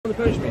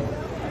to finish me.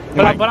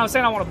 But I'm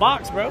saying I want to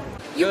box, bro.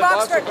 You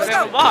box first. Let's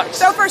go. Box.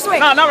 Go first swing.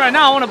 No, not right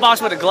now. I want to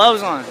box with the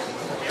gloves on.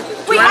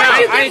 Wait, how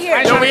did you get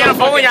here? No, we in a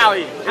bowling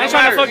alley. I ain't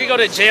trying to fucking go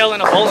to jail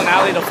in a bowling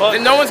alley. The fuck?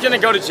 And no one's gonna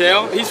go to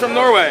jail. He's from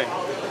Norway.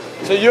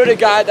 So you're the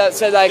guy that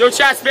said like, yo,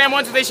 chat, spam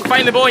once they should fight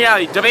in the bowling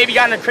alley. The baby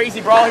got in a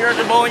crazy brawl here at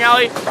the bowling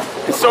alley,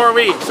 and so are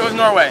we. So is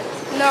Norway.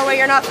 Norway,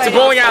 you're not fighting. It's a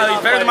bowling alley.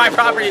 It's better than my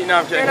property. No,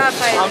 I'm kidding. You're not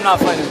fighting. I'm not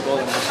fighting the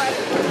bowling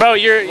alley. Bro,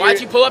 why'd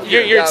you pull up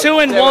here? You're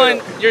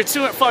 2-1. You're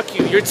 2 and fuck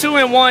you. You're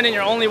 2-1, and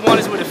your only one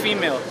is with a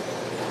female.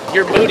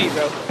 You're booty,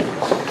 bro.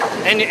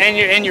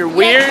 And you're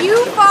weird. Yeah,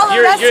 you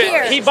followed us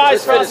here. He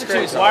buys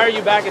prostitutes. Why are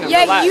you backing him?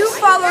 Yeah, Relax. you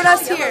followed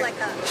us here.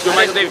 Yo,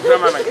 Michael David, put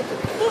on my mic.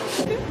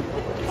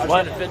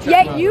 What?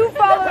 Yeah, you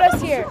followed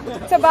us here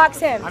to box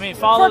him. I mean,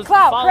 follows, for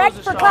clout, correct?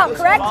 the For clout,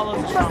 correct?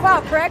 follows the For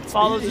clout, correct?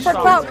 Follows the For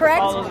clout, correct?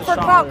 follows the For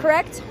clout,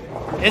 correct?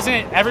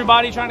 Isn't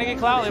everybody trying to get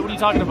clout? Like, what are you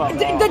talking about?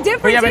 The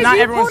difference yeah, but is not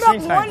you everyone's pulled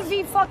up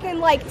stream 1v fucking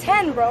like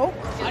 10, bro.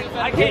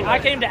 I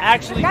came to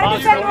actually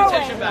box, Gotta bro.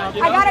 defend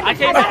Norway. I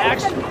came to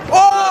actually.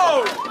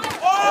 Oh!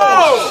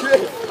 Oh!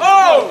 Shit.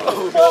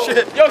 Oh!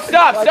 Shit. Yo,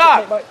 stop!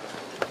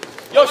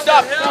 Yo,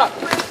 stop!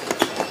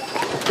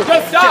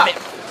 Yo, stop!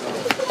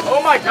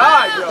 Oh my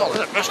God, yo!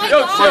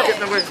 Yo, chill.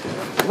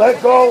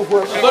 Let go.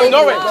 Look,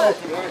 Norway.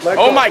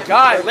 Oh my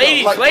God,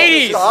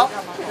 ladies!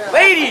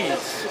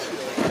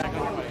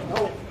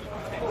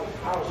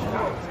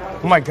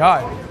 Oh my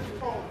God.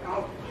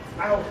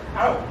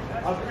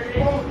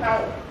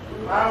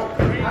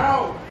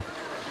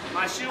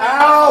 My shoe.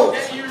 Ow!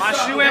 My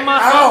shoe and my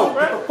Ow! phone.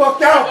 Get the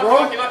fuck out, bro!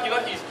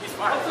 Lucky. He's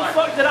fine. What the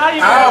fuck did I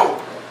even Ow!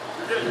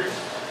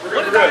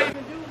 What did I even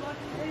do?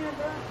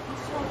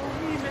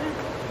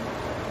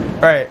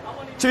 Right.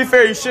 To be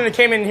fair, you shouldn't have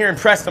came in here and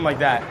pressed him like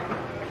that.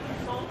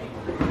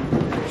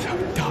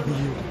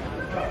 W.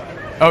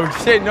 Oh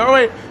shit,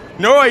 Norway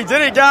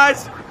did it,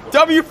 guys.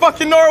 W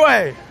fucking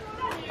Norway.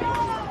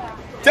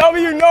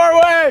 W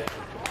Norway.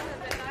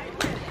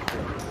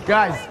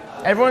 Guys,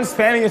 everyone's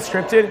spamming it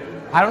scripted.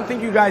 I don't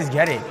think you guys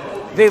get it.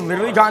 They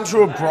literally got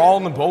into a brawl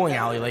in the bowling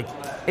alley. Like,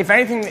 if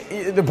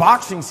anything, the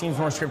boxing seems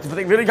more scripted, but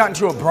they literally got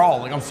into a brawl.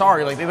 Like, I'm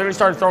sorry. Like, they literally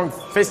started throwing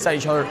fists at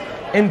each other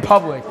in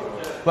public.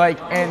 Like,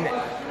 and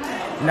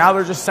now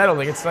they're just settled.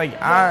 Like, it's like,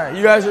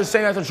 you guys are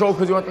saying that's a troll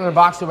because you want them to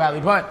box so badly.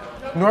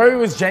 But Norway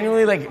was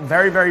genuinely, like,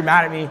 very, very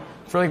mad at me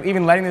for, like,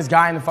 even letting this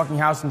guy in the fucking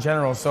house in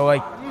general. So,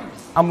 like,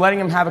 I'm letting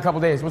him have a couple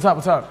days. What's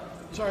up?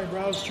 Sorry,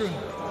 bro. It's true.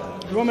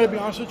 You want me to be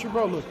honest with you,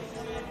 bro? Look.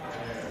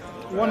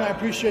 One, I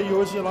appreciate you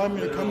always allowing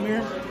me to come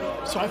here.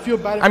 So I feel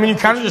bad. I mean, you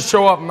kind of just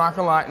show up. I'm not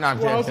gonna lie. No, I'm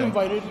kidding. I was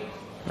invited.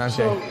 No, I'm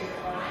so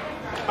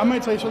I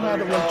might tell you something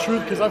out of the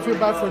truth because I feel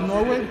bad for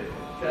Norway.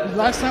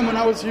 Last time when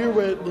I was here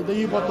with the day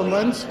you bought the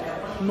lens,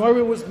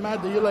 Norway was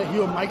mad that you let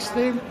Heo Mike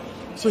stay.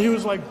 So he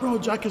was like, bro,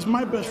 Jack is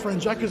my best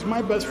friend. Jack is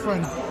my best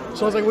friend.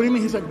 So I was like, what do you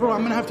mean? He's like, bro,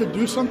 I'm gonna have to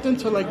do something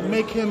to like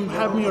make him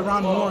have me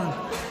around more.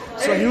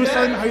 So he was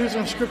telling me how he was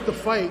gonna script the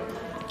fight.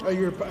 At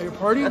your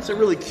party? That's a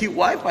really cute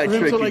Wi-Fi trick.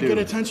 For him to like get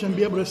attention and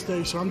be able to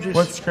stay. So I'm just.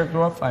 What script?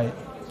 What fight?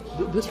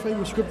 This fight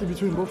was scripted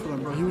between both of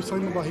them, bro. He was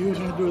talking about he was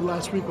gonna do it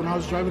last week when I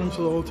was driving him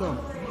to the hotel.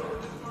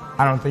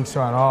 I don't think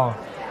so at all.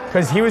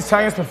 Because he was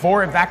telling us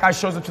before, if that guy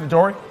shows up to the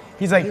door,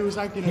 he's like. He was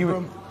acting it,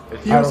 bro.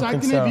 He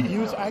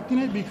was acting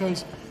it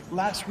because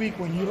last week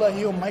when you let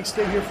Heo Mike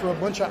stay here for a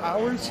bunch of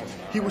hours,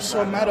 he was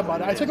so mad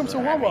about it. I took him to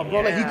Wawa,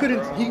 bro. Like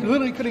he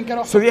literally couldn't get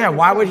off. So yeah,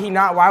 why would he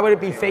not? Why would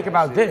it be fake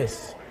about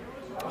this?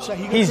 So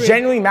he's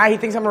genuinely mad. He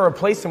thinks I'm gonna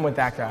replace him with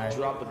that guy.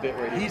 Drop the bit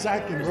right here. He's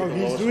acting, bro.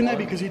 He's doing that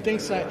because he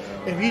thinks that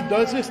if he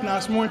does this, now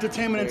it's more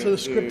entertainment into the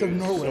script of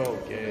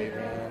Norway.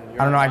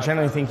 I don't know. I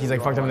genuinely think he's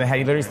like fucked up in the head.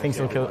 He literally thinks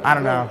he'll kill. I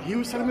don't know. He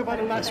was telling me about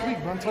it last week,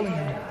 bro. I'm telling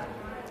you.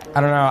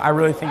 I don't know. I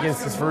really think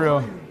it's just for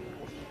real.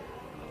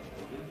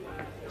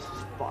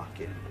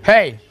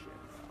 Hey,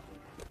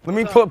 let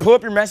me pull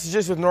up your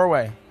messages with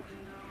Norway.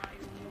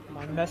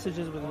 My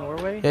messages with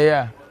Norway?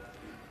 Yeah.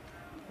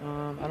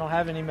 I don't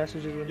have any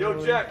messages with Yo,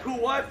 Norway. Jack, cool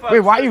Wi-Fi.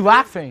 Wait, why are you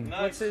laughing?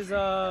 What's his,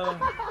 Yo,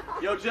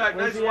 Jack,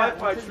 nice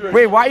Wi-Fi trick.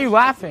 Wait, why are you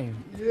laughing?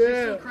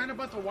 Yeah.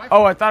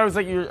 Oh, I thought it was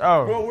like your.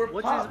 Oh. Bro,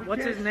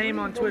 what's his name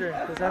on Twitter?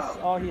 Because that's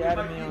all he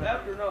added me on.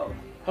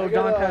 Oh,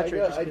 Don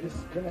Patrick.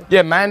 Just kidding.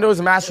 Yeah,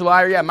 Mando's a master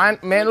liar. Yeah,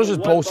 Mando's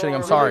just bullshitting.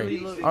 I'm sorry.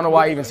 I don't know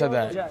why he even said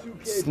that.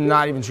 It's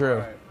not even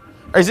true.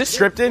 Is this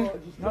scripted?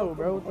 No,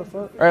 bro. What the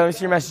fuck? All right, let me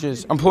see your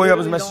messages. I'm pulling up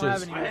his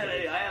messages.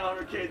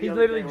 He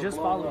literally just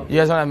followed me.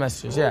 You guys don't have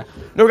messages, yeah.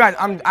 No, guys,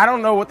 I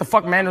don't know what the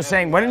fuck Mando's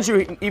saying. Why didn't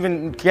you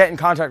even get in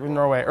contact with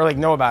Norway or like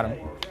know about him?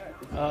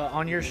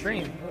 On your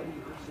stream.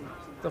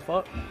 The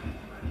fuck?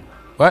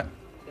 What?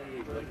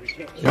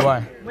 Yeah,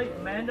 why? Wait,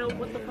 Mando?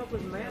 What the fuck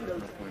was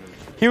Mando?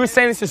 He was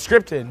saying this is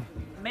scripted.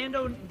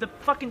 Mando, the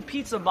fucking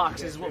pizza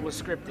box is what was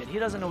scripted. He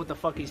doesn't know what the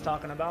fuck he's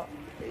talking about.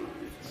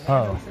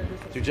 Oh.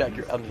 Dude, Jack,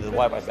 you're under the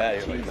Wi-Fi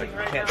bad. You're like you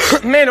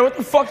can't. Mando, what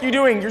the fuck are you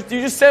doing? You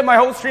just said my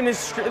whole stream,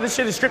 this shit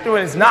is scripted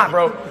when it's not,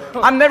 bro.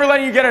 I'm never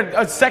letting you get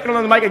a second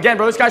on the mic again,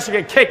 bro. This guy should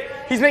get kicked.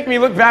 He's making me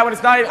look bad when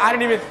it's not even, I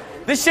didn't even,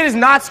 this shit is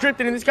not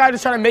scripted, and this guy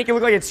just trying to make it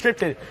look like it's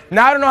scripted.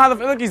 Now I don't know how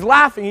look, he's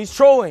laughing, he's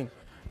trolling.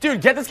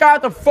 Dude, get this guy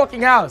out the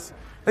fucking house.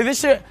 Like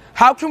this shit,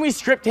 how can we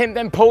script him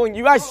then pulling?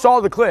 You guys saw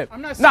the clip.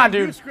 I'm not Nah, saying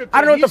you dude. scripted,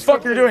 I don't know what the he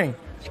fuck you're scripted. doing.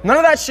 None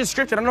of that shit's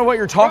scripted. I don't know what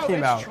you're talking Bro,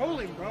 about. it's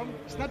trolling, bro.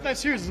 It's not that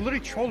serious. It's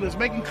literally trolling. It's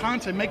making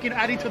content,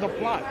 adding to the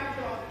plot.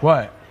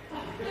 What?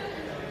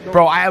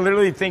 Bro, I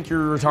literally think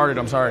you're retarded.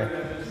 I'm sorry.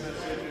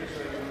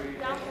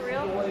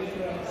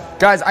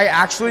 Guys,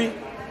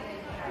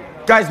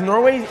 Guys,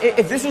 Norway,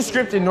 if this was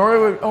scripted,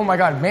 Norway would, oh my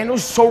God,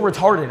 Mando's so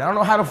retarded. I don't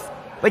know how to,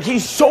 like,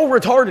 he's so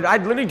retarded. I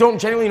literally don't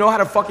genuinely know how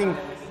to fucking,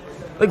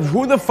 like,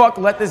 who the fuck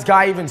let this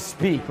guy even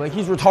speak? Like,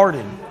 he's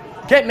retarded.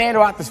 Get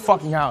Mando out this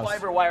fucking house.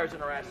 Fiber wires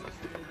in our asses.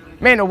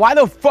 Mando, why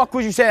the fuck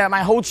would you say that?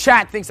 My whole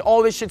chat thinks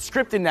all this shit's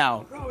scripted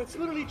now. Bro, it's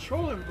literally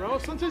trolling, bro.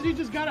 Sometimes you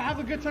just gotta have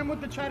a good time with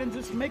the chat and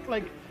just make,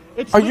 like,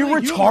 it's Are you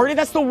literally retarded? humor.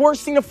 That's the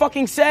worst thing to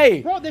fucking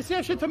say. Bro, they say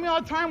that shit to me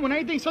all the time. When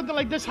anything, something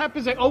like this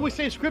happens, they always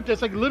say scripted.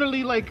 It's like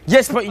literally like...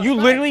 Yes, but you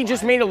literally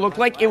just made it look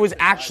like it was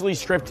actually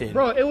scripted.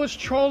 Bro, it was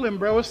trolling,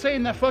 bro. It was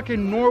saying that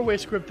fucking Norway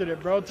scripted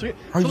it, bro.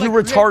 Are you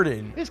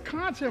retarded? It's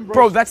content, bro.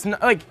 Bro, that's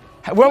not, like,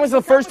 when was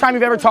the first time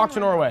you've ever talked to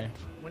Norway?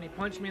 When he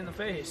punched me in the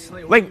face.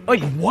 Like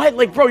what?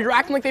 Like, bro, you're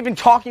acting like they've been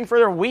talking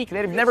for a week.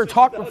 They've never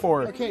talked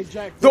before. Okay,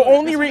 Jack. The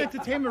only This is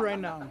entertainment right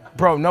now.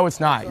 Bro, no, it's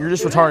not. You're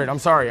just retarded. I'm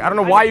sorry. I don't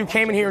know why you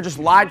came in here and just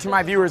lied to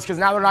my viewers, because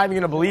now they're not even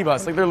going to believe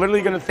us. Like, they're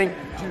literally going to think,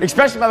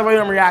 especially by the way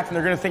I'm reacting,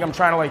 they're going to think I'm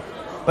trying to,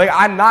 like,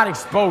 I'm not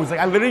exposed. Like,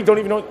 I literally don't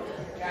even know.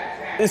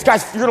 This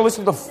guy's, you're going to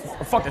listen to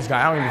fuck this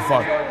guy. I don't give a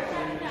fuck.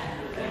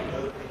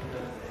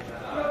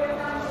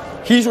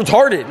 He's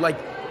retarded. Like,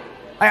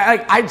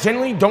 I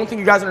genuinely don't think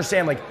you guys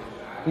understand. Like,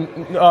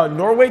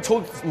 Norway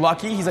told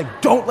Lucky, he's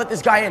like, don't let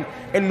this guy in.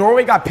 And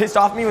Norway got pissed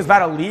off at me, was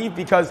about to leave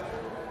because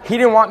he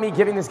didn't want me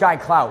giving this guy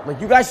clout. Like,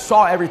 you guys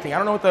saw everything. I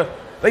don't know what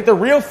the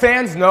real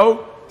fans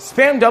know.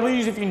 Spam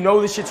W's if you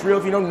know this shit's real,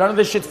 if you know none of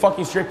this shit's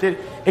fucking scripted.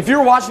 If you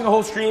were watching the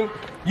whole stream,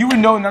 you would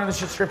know none of this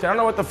shit's scripted. I don't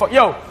know what the fuck.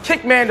 Yo,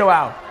 kick Mando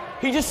out.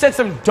 He just said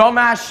some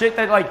dumbass shit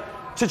that,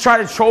 like, to try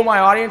to troll my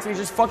audience, and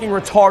he's just fucking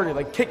retarded.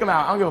 Like, kick him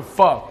out. I don't give a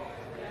fuck.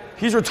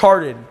 He's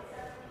retarded.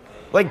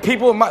 Like,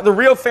 the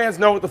real fans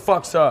know what the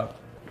fuck's up.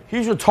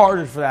 He's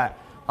retarded for that.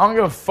 I don't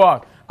give a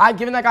fuck. I've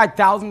given that guy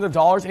thousands of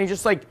dollars, and he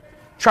just, like,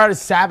 tried to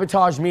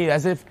sabotage me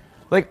as if,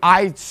 like,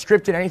 I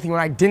scripted anything when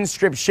I didn't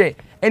script shit.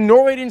 And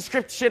Norway didn't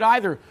script shit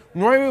either.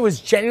 Norway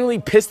was genuinely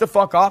pissed the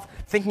fuck off,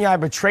 thinking I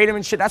betrayed him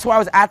and shit. That's why I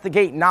was at the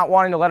gate not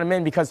wanting to let him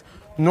in, because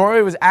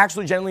Norway was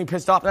actually genuinely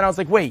pissed off. And then I was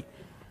like, wait.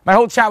 My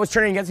whole chat was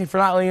turning against me for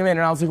not letting him in,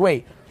 and I was like,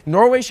 wait.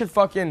 Norway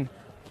shouldn't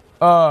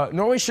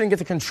get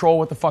to control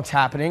what the fuck's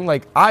happening.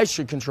 Like, I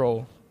should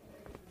control.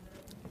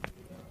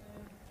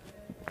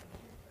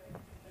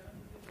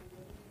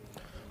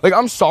 Like,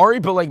 I'm sorry,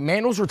 but, like,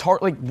 Mando's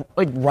retarded.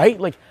 Like, right?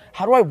 Like,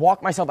 how do I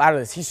walk myself out of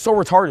this? He's so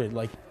retarded.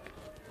 Like,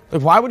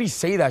 why would he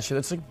say that shit?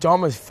 That's, like,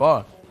 dumb as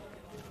fuck.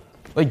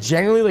 Like,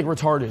 genuinely, like,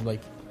 retarded.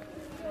 Like,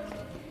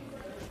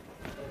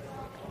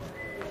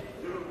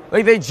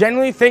 they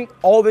genuinely think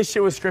all this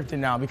shit was scripted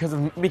now because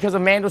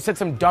of Mando said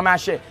some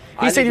dumbass shit.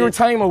 He said you were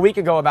telling him a week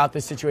ago about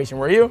this situation.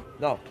 Were you?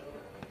 No.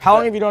 How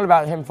long have you known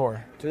about him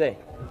for? Today.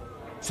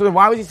 So then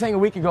why was he saying a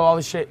week ago all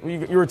this shit?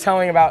 You were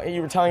telling him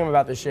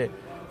about this shit.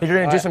 Like, you're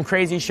gonna do some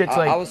crazy shit to,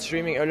 like... I was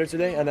streaming earlier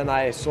today, and then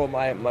I saw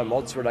my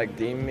mods were like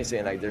DMing me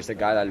saying like, "There's a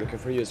guy that's looking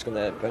for you. It's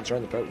gonna punch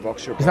around the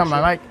box your." Is that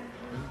my mic?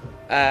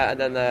 And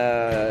then.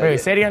 Wait,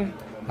 say it again.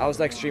 I was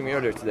like streaming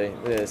earlier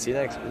today. See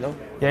that? No.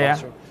 Yeah.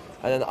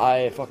 And then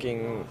I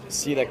fucking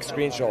see like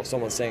screenshot of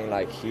someone saying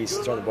like he's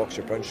trying to box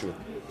your punch you.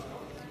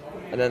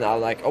 And then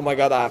I'm like, oh my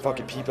god, I have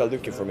fucking people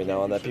looking for me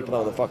now, and then people now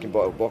want to fucking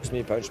box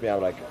me, punch me.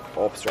 I'm like,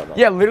 oops, right now.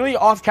 Yeah, literally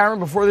off camera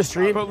before the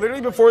stream. But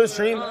literally before the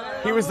stream,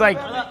 he was like,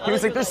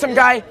 there's some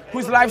guy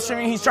who's live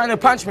streaming. He's trying to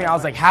punch me. I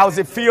was like, how's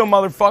it feel,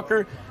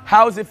 motherfucker?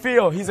 How's it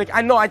feel? He's like,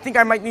 I think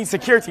I might need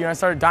security. And I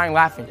started dying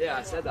laughing. Yeah,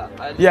 I said that.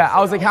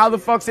 I was like, how the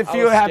fuck's it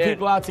feel to have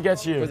people out to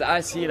get you? Because I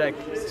see like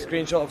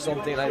screenshot of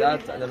something like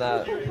that, and then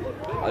I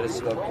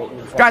just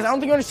guys, I don't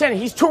think you understand it.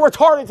 He's too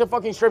retarded to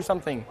fucking strip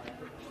something.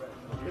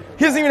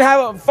 He doesn't even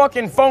have a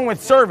fucking phone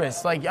with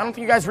service. Like, I don't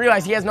think you guys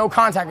realize he has no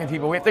contact with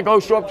people. We have to go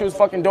show up to his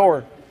fucking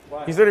door.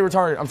 He's literally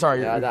retarded. I'm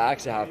sorry. Yeah, that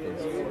actually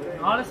happens.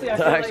 Honestly, I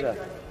feel like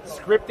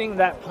scripting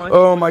that punch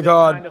oh my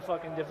god, kind of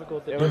fucking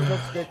difficult to It do. was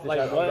scripted. Like,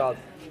 oh what? god.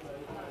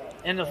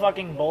 In the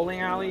fucking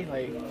bowling alley?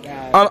 Like,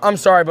 I'm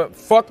sorry, but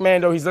fuck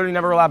Mando. He's literally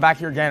never allowed back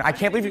here again. I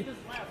can't believe you.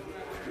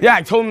 Yeah,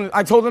 I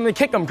told him to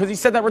kick him because he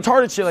said that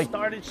retarded shit.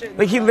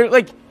 Like he literally,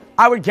 like,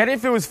 I would get it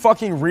if it was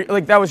fucking real.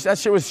 Like, that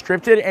shit was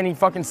scripted and he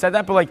fucking said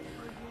that, but like,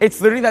 it's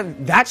literally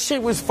that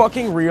shit was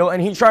fucking real,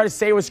 and he tried to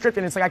say it was scripted.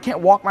 And it's like, I can't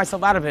walk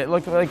myself out of it.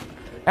 Like, and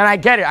I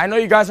get it. I know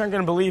you guys aren't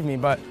gonna believe me,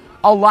 but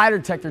I'll lie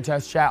detector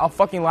test, chat. I'll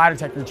fucking lie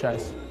detector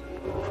test.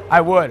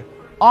 I would.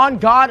 On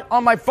God,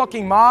 on my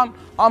fucking mom,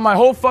 on my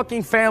whole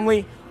fucking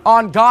family,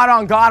 on God,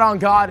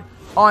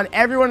 on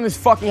everyone in this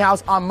fucking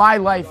house, on my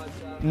life.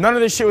 None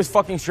of this shit was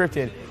fucking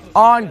scripted.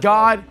 On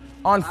God,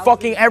 on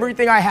fucking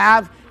everything I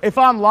have. If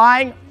I'm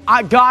lying,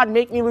 God,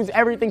 make me lose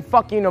everything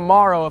fucking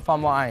tomorrow if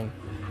I'm lying.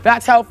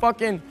 That's how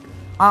fucking,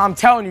 I'm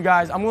telling you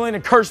guys, I'm willing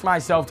to curse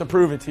myself to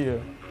prove it to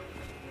you.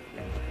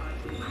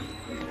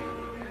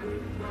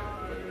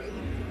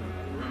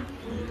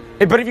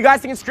 But if you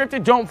guys think it's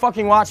scripted, don't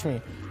fucking watch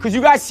me. Because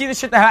you guys see the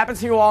shit that happens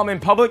to me while I'm in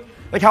public.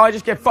 Like how I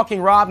just get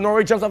fucking robbed.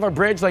 Norway jumps off a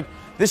bridge. Like,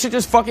 this shit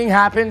just fucking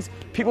happens.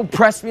 People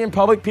press me in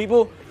public.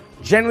 People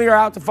generally are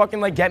out to fucking,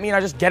 like, get me. And I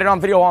just get it on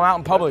video while I'm out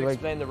in public.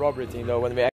 Explain the robbery thing, though, when we